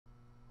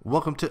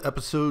Welcome to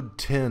episode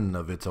 10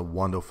 of It's a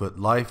WONDO-FUT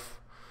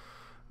Life.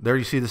 There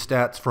you see the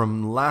stats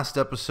from last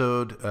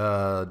episode.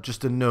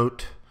 Just a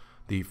note,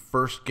 the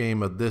first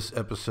game of this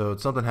episode,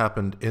 something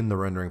happened in the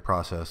rendering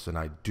process and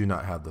I do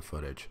not have the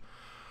footage.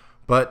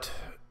 But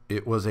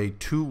it was a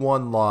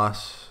 2-1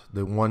 loss.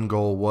 The one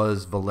goal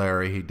was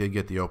Valeri. He did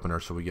get the opener,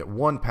 so we get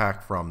one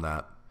pack from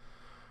that.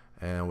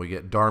 And we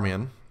get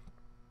Darmian.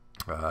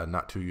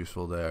 Not too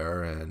useful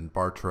there. And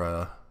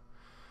Bartra.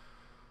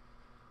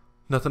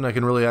 Nothing I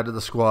can really add to the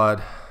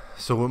squad.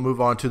 So we'll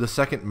move on to the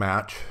second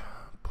match.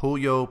 Pull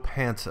yo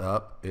pants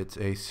up. It's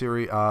a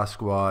Serie A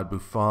squad.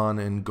 Buffon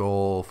in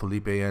goal.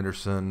 Felipe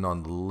Anderson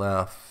on the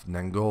left.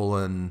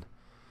 Nangolan.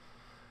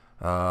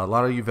 A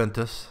lot of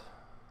Juventus.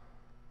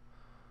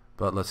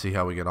 But let's see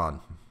how we get on.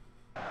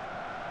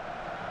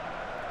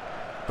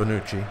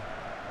 Bonucci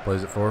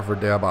plays it forward for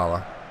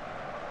Diabala.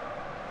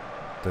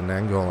 To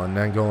Nangolan.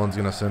 Nangolan's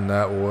going to send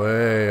that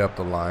way up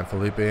the line.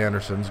 Felipe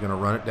Anderson's going to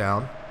run it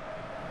down.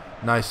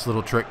 Nice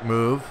little trick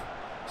move.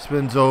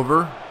 Spins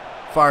over.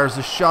 Fires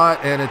a shot,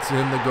 and it's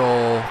in the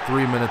goal.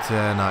 3 minutes in,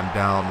 I'm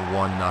down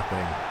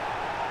 1-0.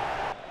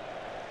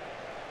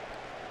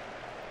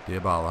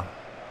 Diabala.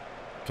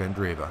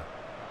 Kendriva.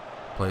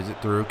 Plays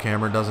it through.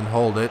 Cameron doesn't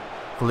hold it.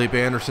 Felipe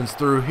Anderson's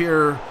through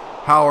here.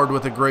 Howard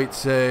with a great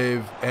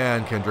save,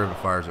 and Kendriva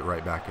fires it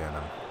right back in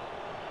him.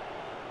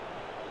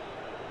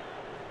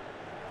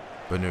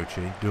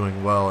 Bonucci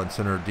doing well in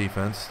center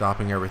defense,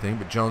 stopping everything,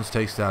 but Jones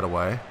takes that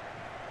away.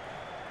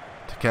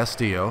 To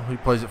Castillo. He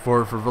plays it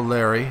forward for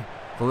Valeri.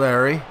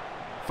 Valeri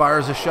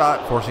fires a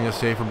shot, forcing a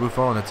save from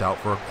Buffon. It's out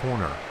for a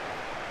corner.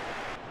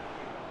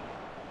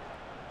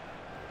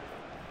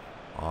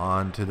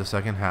 On to the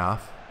second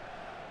half.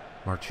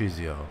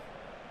 Marchisio.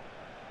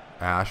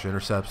 Ash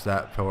intercepts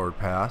that forward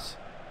pass.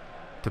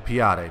 To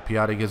Piatti.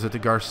 Piatti gives it to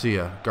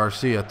Garcia.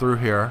 Garcia through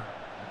here.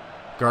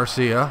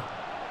 Garcia.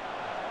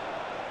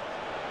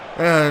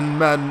 And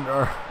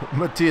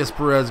Matias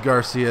Perez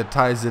Garcia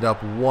ties it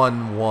up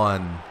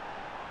 1-1.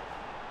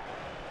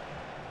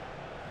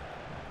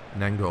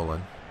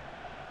 Nangolan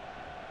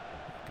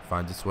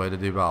finds its way to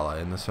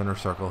Dybala in the center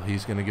circle.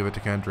 He's going to give it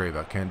to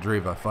Kendriva.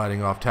 Kendriva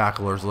fighting off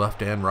tacklers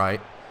left and right.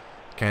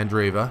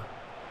 Kendriva.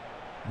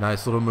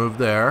 Nice little move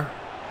there.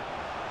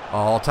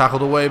 All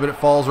tackled away, but it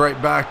falls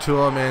right back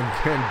to him, and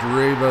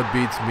Kendriva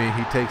beats me.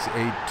 He takes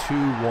a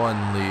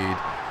 2-1 lead.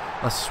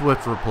 A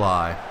swift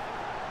reply.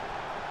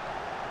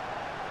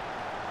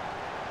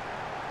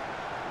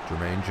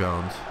 Jermaine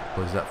Jones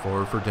plays that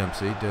forward for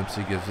Dempsey.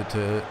 Dempsey gives it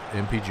to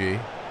MPG.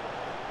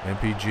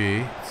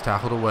 MPG, it's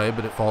tackled away,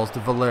 but it falls to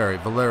Valeri.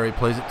 Valeri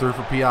plays it through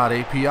for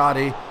Piatti.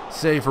 Piatti,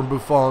 save from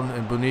Buffon,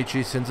 and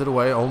Bonucci sends it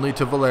away, only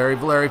to Valeri.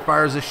 Valeri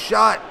fires a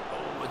shot.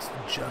 Oh, it's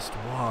just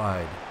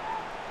wide.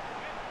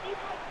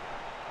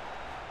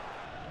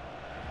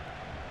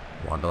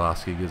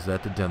 Wondolowski gives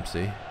that to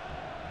Dempsey.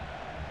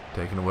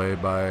 Taken away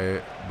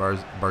by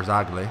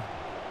Barzagli.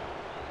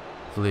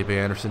 Felipe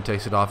Anderson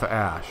takes it off of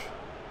Ash.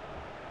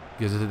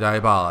 Gives it to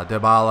Dybala.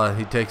 Dybala,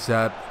 he takes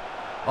that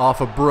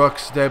off of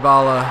Brooks.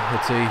 Dybala,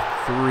 it's a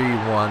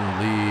 3-1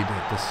 lead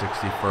at the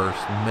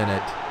 61st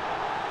minute.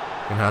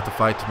 Gonna have to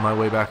fight my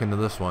way back into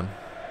this one.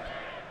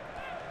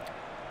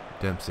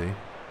 Dempsey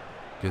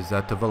gives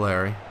that to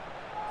Valeri.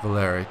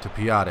 Valeri to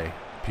Piatti.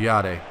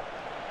 Piatti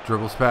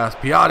dribbles past.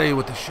 Piatti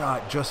with the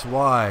shot just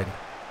wide.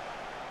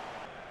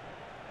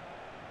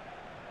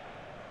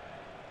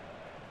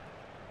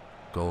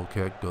 Goal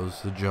kick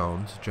goes to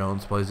Jones.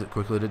 Jones plays it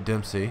quickly to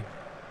Dempsey.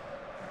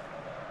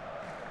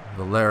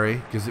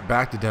 Valeri gives it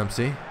back to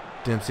Dempsey.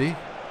 Dempsey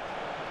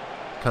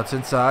cuts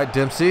inside.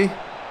 Dempsey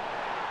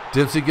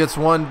gets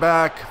one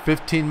back.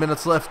 15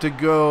 minutes left to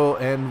go,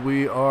 and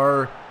we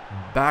are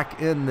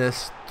back in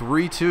this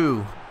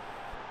 3-2.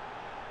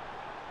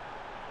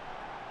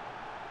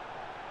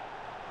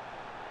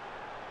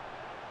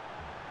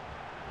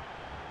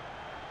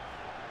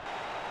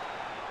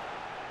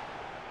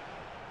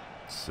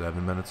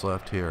 Seven minutes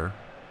left here.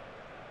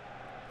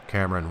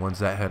 Cameron wins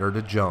that header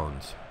to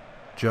Jones.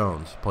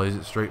 Jones plays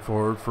it straight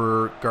forward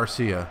for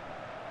Garcia.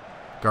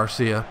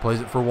 Garcia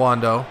plays it for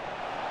Wondo.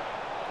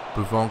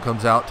 Buffon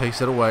comes out, takes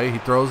it away. He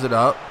throws it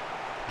up.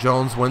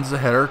 Jones wins the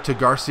header to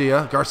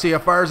Garcia. Garcia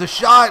fires a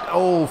shot.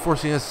 Oh,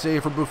 forcing a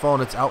save for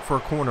Buffon. It's out for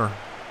a corner.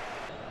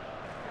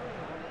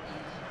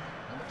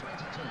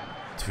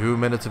 2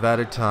 minutes of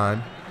added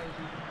time.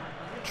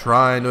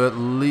 Trying to at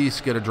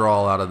least get a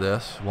draw out of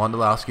this.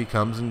 Wondolowski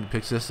comes and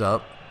picks this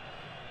up.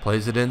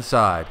 Plays it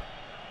inside.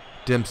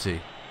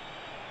 Dempsey.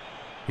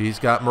 He's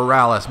got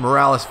Morales.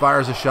 Morales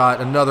fires a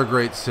shot. Another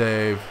great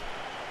save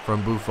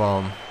from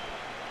Buffon.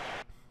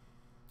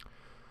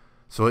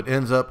 So it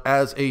ends up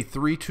as a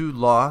 3-2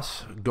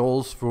 loss.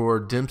 Goals for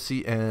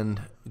Dempsey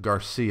and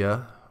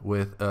Garcia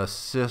with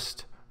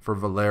assist for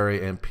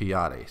Valeri and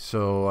Piatti.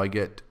 So I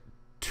get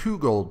 2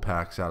 gold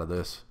packs out of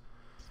this.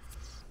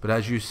 But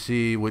as you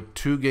see, with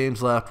 2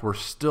 games left, we're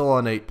still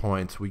on 8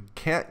 points. We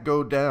can't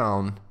go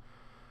down,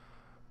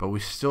 but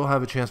we still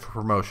have a chance for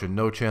promotion.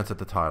 No chance at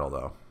the title,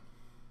 though.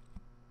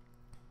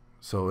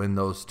 So in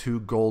those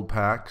 2 gold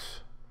packs,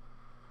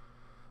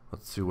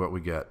 Let's see what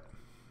we get.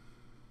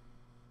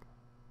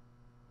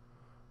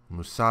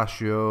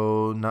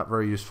 Musacchio, not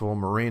very useful.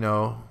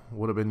 Marino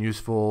would have been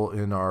useful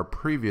in our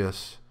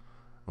previous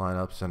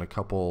lineups, and a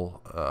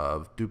couple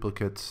of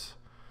duplicates.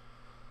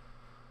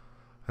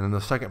 And in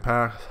the second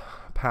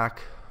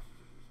pack,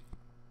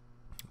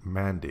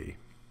 Mandy,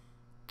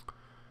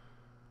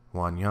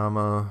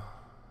 Wanyama,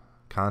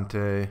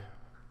 Kante,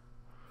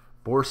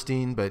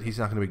 Borstein, but he's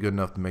not going to be good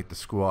enough to make the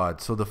squad.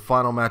 So the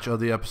final match of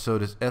the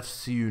episode is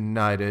FC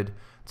United.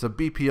 It's a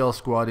BPL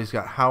squad. He's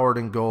got Howard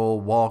in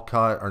goal,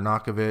 Walcott,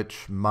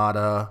 Arnautovic,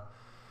 Mata,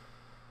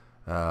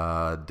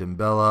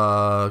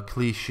 Dembele,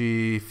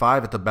 Clichy,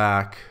 5 at the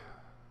back.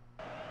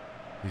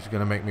 He's going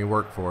to make me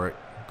work for it.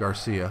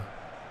 Garcia,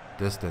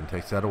 distant,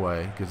 takes that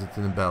away, gives it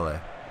to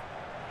Dembele.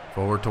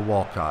 Forward to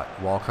Walcott.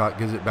 Walcott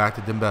gives it back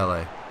to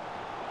Dembele.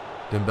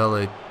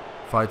 Dembele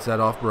fights that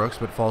off Brooks,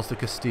 but falls to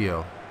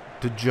Castillo.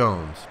 To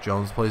Jones.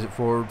 Jones plays it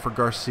forward for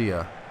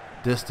Garcia.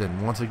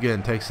 Diston once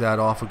again takes that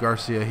off of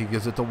Garcia. He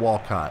gives it to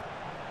Walcott.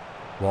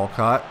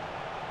 Walcott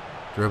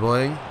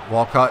dribbling.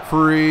 Walcott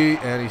free,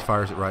 and he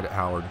fires it right at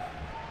Howard.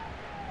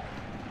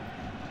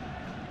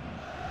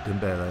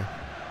 Dembele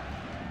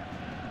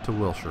to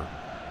Wilshere.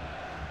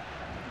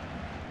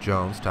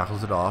 Jones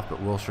tackles it off,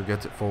 but Wilshere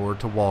gets it forward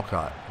to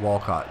Walcott.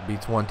 Walcott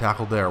beats one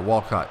tackle there.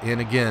 Walcott in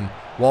again.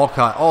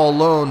 Walcott all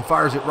alone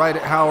fires it right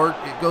at Howard.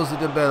 It goes to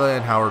Dembele,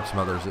 and Howard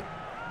smothers it.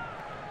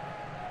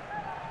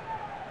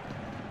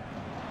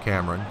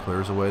 Cameron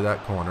clears away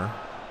that corner.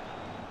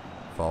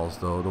 Falls,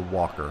 though, to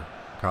Walker.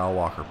 Kyle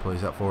Walker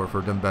plays that forward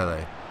for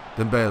Dembele.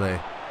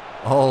 Dembele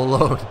all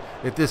alone.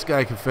 If this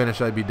guy could finish,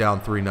 I'd be down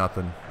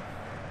 3-0.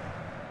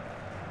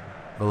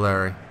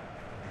 Valeri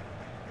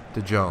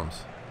to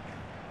Jones.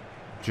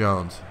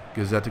 Jones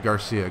gives that to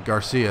Garcia.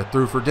 Garcia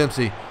through for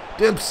Dempsey.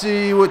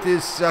 Dempsey with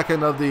his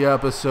second of the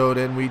episode,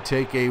 and we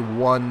take a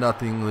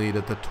 1-0 lead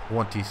at the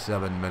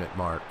 27-minute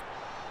mark.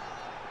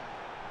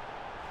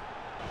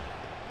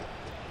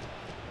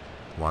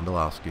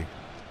 Wondolowski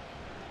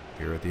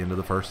here at the end of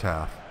the first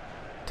half.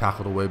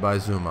 Tackled away by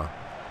Zuma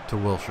to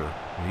Wilshere.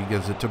 He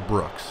gives it to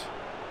Brooks.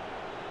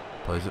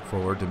 Plays it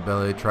forward.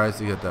 Dembele tries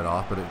to get that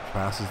off, but it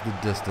passes the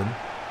distance.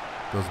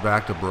 Goes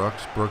back to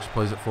Brooks. Brooks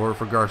plays it forward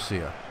for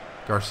Garcia.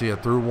 Garcia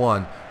through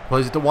one.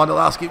 Plays it to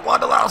Wondolowski.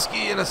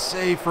 Wondolowski, and a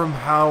save from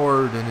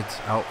Howard, and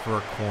it's out for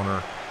a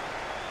corner.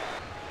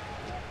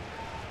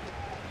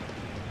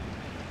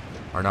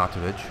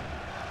 Arnautovic.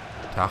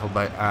 Tackled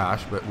by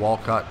Ash, but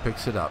Walcott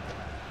picks it up.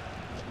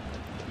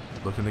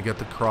 Looking to get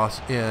the cross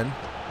in.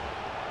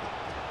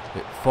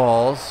 It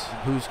falls.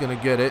 Who's going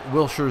to get it?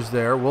 Wilshere's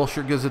there.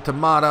 Wilshere gives it to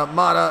Mata.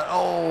 Mata.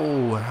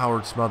 Oh,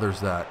 Howard smothers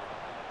that.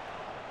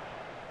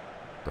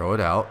 Throw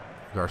it out.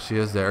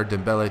 Garcia's there.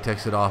 Dembele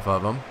takes it off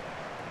of him.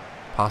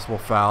 Possible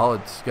foul.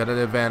 It's got an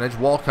advantage.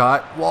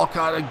 Walcott.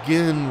 Walcott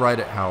again right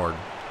at Howard.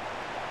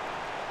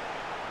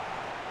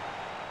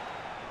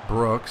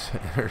 Brooks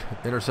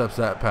intercepts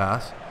that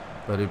pass,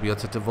 but he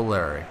gets it to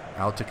Valeri.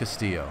 Out to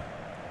Castillo.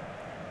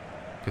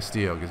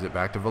 Castillo gives it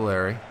back to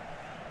Valeri.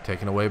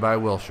 Taken away by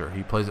Wilshere.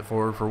 He plays it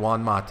forward for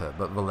Juan Mata,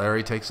 but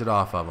Valeri takes it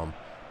off of him.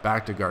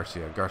 Back to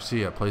Garcia.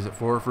 Garcia plays it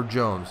forward for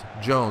Jones.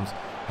 Jones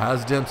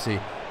has Dempsey.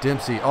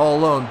 Dempsey all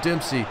alone.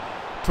 Dempsey.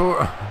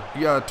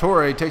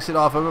 Torre takes it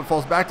off of him.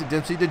 Falls back to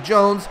Dempsey to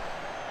Jones.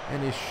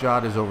 And his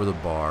shot is over the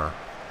bar.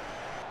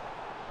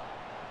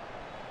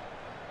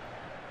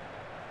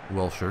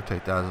 Wilshere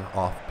take that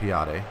off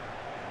Piatti.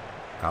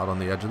 Out on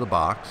the edge of the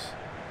box.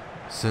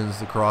 Sends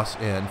the cross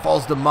in.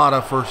 Falls to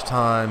Mata first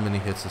time, and he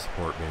hits the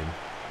support beam.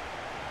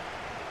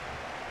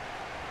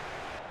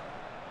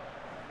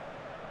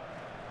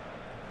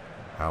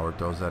 Howard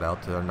throws that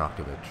out to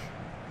Arnautovic.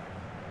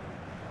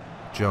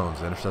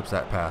 Jones intercepts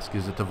that pass.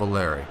 Gives it to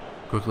Valeri.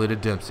 Quickly to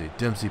Dempsey.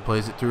 Dempsey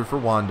plays it through for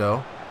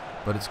Wondo,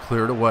 but it's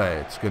cleared away.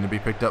 It's going to be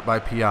picked up by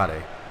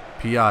Piatti.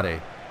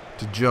 Piatti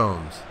to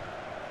Jones.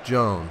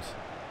 Jones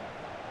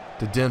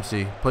to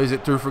Dempsey. Plays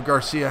it through for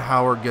Garcia.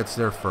 Howard gets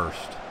there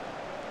first.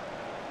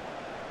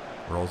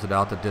 Rolls it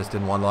out to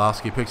distant.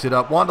 Wondolowski picks it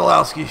up.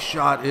 Wondolowski's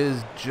shot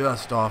is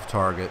just off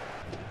target.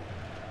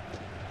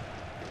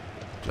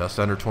 Just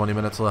under 20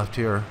 minutes left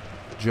here.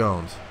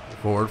 Jones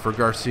forward for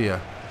Garcia.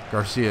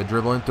 Garcia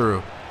dribbling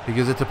through. He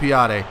gives it to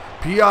Piatti.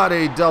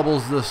 Piatti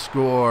doubles the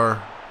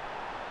score.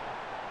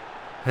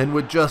 And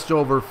with just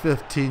over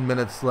 15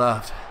 minutes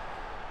left,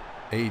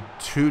 a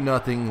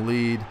 2-0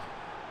 lead.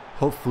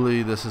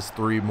 Hopefully this is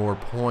 3 more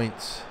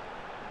points,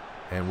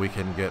 and we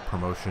can get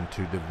promotion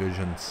to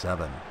Division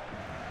 7.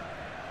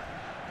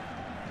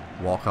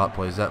 Walcott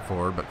plays that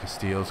forward, but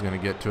Castillo's going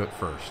to get to it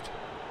first.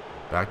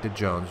 Back to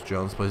Jones.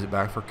 Jones plays it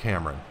back for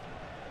Cameron.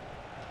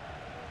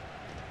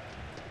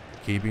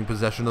 Keeping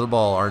possession of the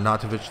ball.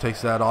 Arnautovic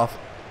takes that off.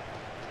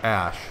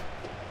 Ash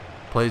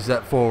plays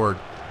that forward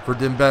for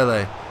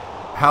Dembele.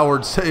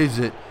 Howard saves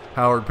it.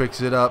 Howard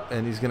picks it up,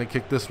 and he's going to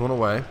kick this one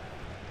away.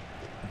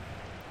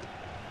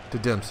 To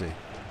Dempsey.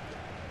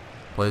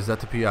 Plays that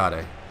to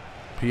Piatti.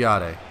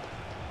 Piatti.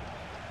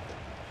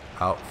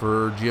 Out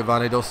for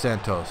Giovanni Dos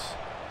Santos.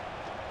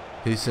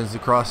 He sends the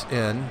cross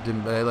in.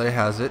 Dembele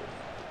has it.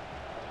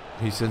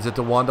 He sends it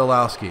to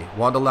Wondolowski.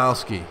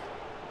 Wondolowski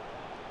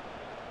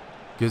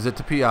gives it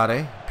to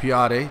Piatti.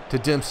 Piatti to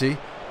Dempsey.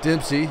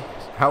 Dempsey,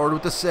 Howard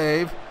with the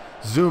save.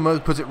 Zuma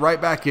puts it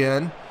right back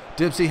in.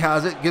 Dempsey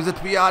has it, gives it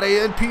to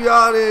Piatti, and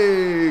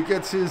Piatti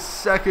gets his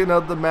second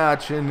of the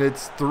match, and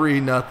it's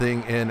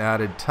 3-0 in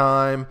added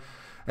time.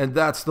 And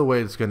that's the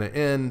way it's going to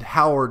end.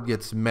 Howard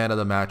gets man of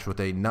the match with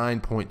a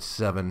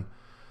 9.7.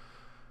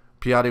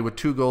 Piatti with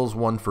 2 goals,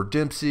 1 for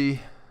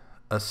Dempsey.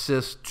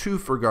 Assists, 2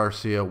 for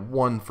Garcia,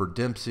 1 for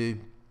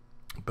Dempsey.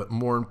 But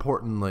more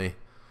importantly,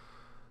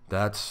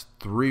 that's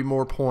 3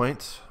 more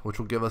points, which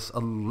will give us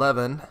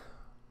 11.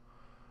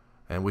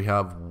 And we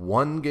have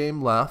 1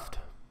 game left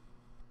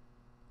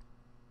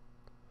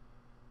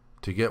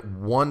to get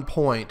 1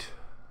 point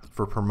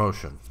for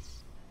promotion.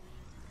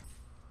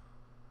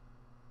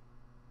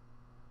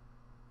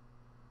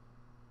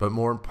 But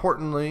more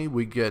importantly,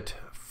 we get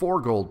 4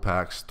 gold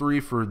packs, 3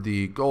 for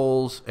the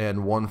goals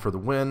and 1 for the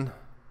win.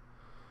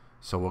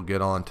 So we'll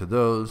get on to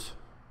those.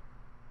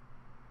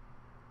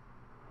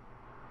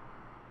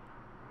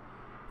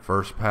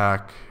 First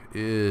pack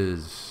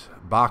is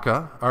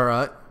Baca. All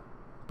right.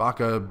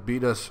 Baca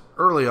beat us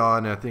early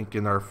on, I think,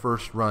 in our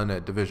first run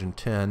at Division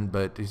 10,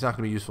 but he's not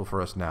going to be useful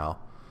for us now.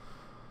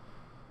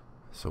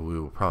 So we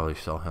will probably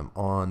sell him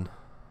on.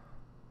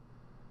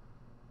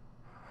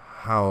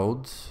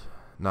 Houds,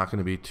 not going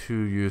to be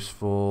too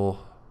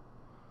useful.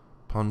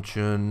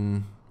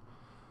 Punchin.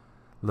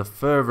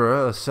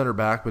 Lefebvre, a center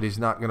back, but he's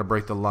not going to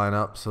break the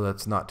lineup, so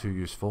that's not too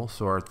useful.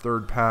 So our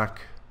third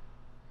pack,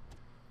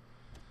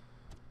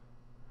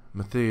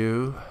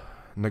 Mathieu,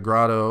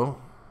 Negrado.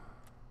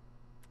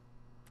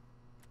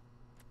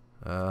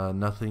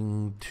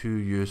 Nothing too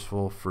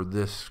useful for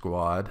this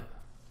squad.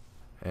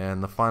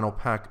 And the final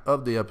pack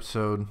of the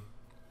episode,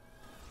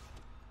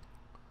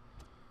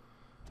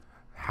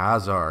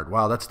 Hazard.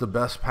 Wow, that's the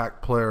best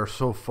pack player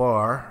so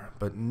far,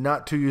 but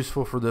not too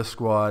useful for this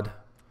squad.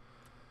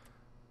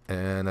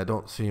 And I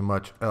don't see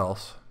much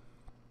else.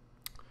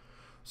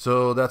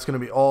 So that's going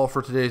to be all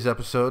for today's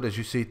episode. As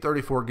you see,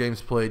 34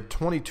 games played,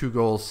 22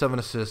 goals, 7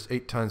 assists,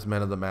 8 times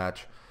man of the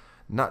match.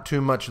 Not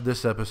too much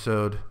this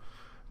episode.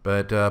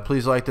 But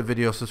please like the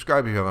video,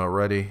 subscribe if you haven't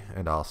already,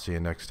 and I'll see you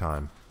next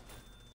time.